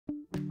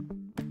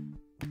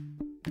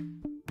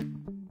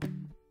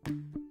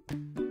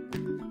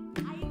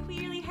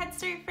Head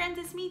Start friends,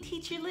 it's me,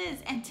 Teacher Liz,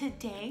 and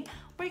today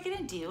we're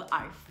gonna do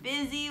our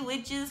Fizzy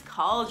Witches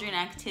Cauldron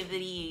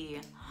activity.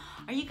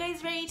 Are you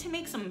guys ready to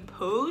make some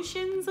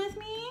potions with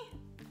me?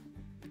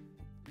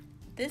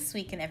 This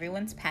week in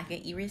everyone's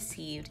packet you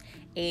received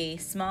a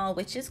small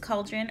witch's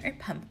cauldron or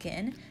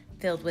pumpkin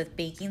filled with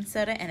baking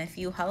soda and a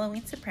few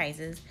Halloween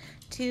surprises,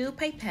 2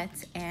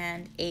 pipettes,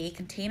 and a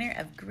container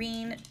of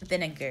green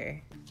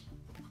vinegar.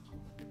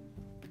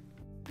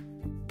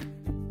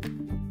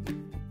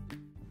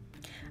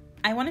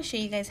 I want to show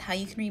you guys how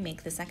you can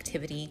remake this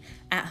activity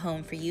at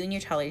home for you and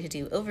your toddler to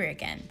do over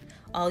again.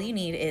 All you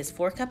need is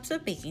 4 cups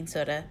of baking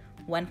soda,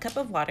 1 cup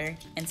of water,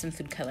 and some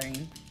food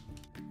coloring.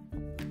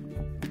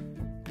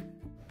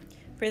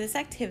 For this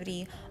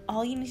activity,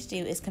 all you need to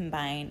do is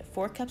combine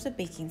 4 cups of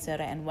baking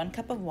soda and 1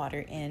 cup of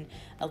water in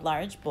a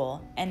large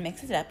bowl and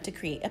mix it up to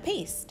create a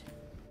paste.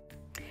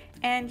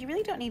 And you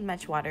really don't need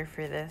much water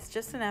for this,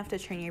 just enough to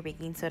turn your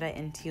baking soda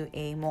into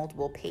a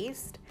moldable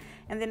paste.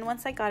 And then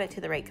once I got it to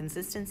the right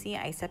consistency,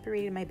 I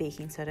separated my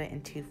baking soda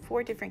into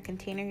 4 different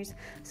containers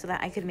so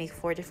that I could make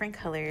 4 different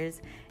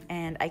colors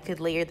and I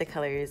could layer the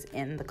colors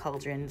in the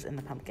cauldrons and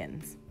the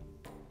pumpkins.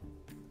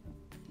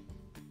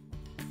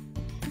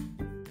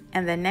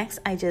 And then next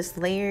I just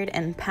layered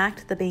and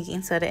packed the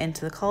baking soda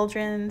into the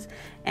cauldrons,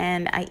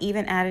 and I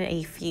even added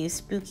a few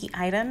spooky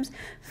items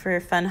for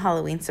a fun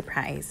Halloween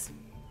surprise.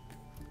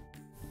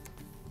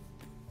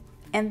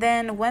 And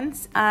then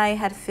once I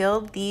had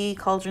filled the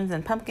cauldrons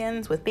and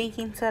pumpkins with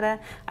baking soda,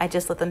 I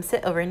just let them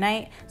sit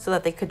overnight so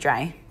that they could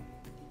dry.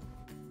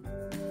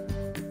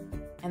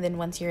 And then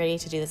once you're ready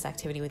to do this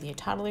activity with your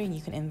toddler,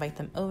 you can invite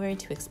them over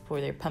to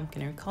explore their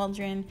pumpkin or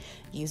cauldron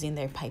using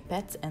their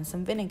pipettes and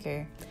some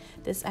vinegar.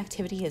 This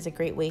activity is a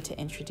great way to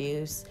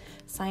introduce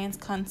science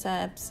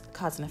concepts,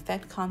 cause and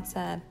effect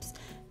concepts,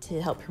 to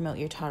help promote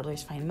your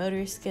toddler's fine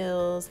motor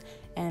skills,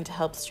 and to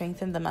help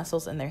strengthen the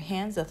muscles in their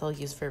hands that they'll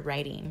use for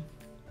writing.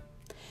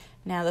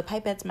 Now, the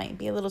pipettes might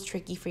be a little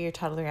tricky for your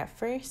toddler at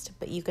first,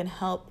 but you can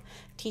help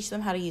teach them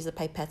how to use the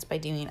pipettes by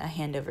doing a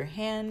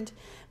hand-over-hand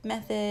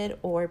method,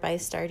 or by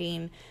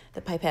starting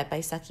the pipette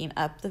by sucking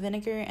up the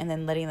vinegar and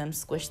then letting them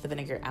squish the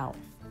vinegar out.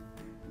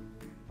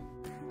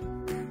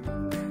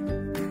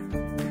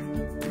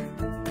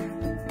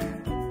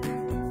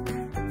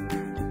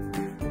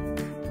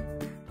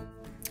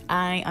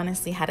 I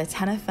honestly had a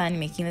ton of fun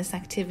making this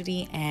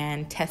activity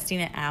and testing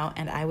it out,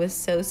 and I was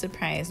so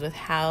surprised with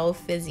how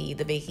fizzy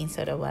the baking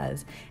soda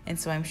was. And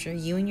so I'm sure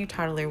you and your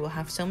toddler will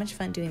have so much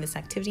fun doing this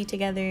activity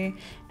together.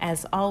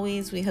 As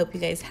always, we hope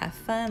you guys have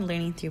fun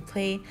learning through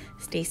play.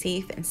 Stay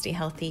safe and stay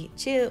healthy.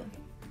 Chew!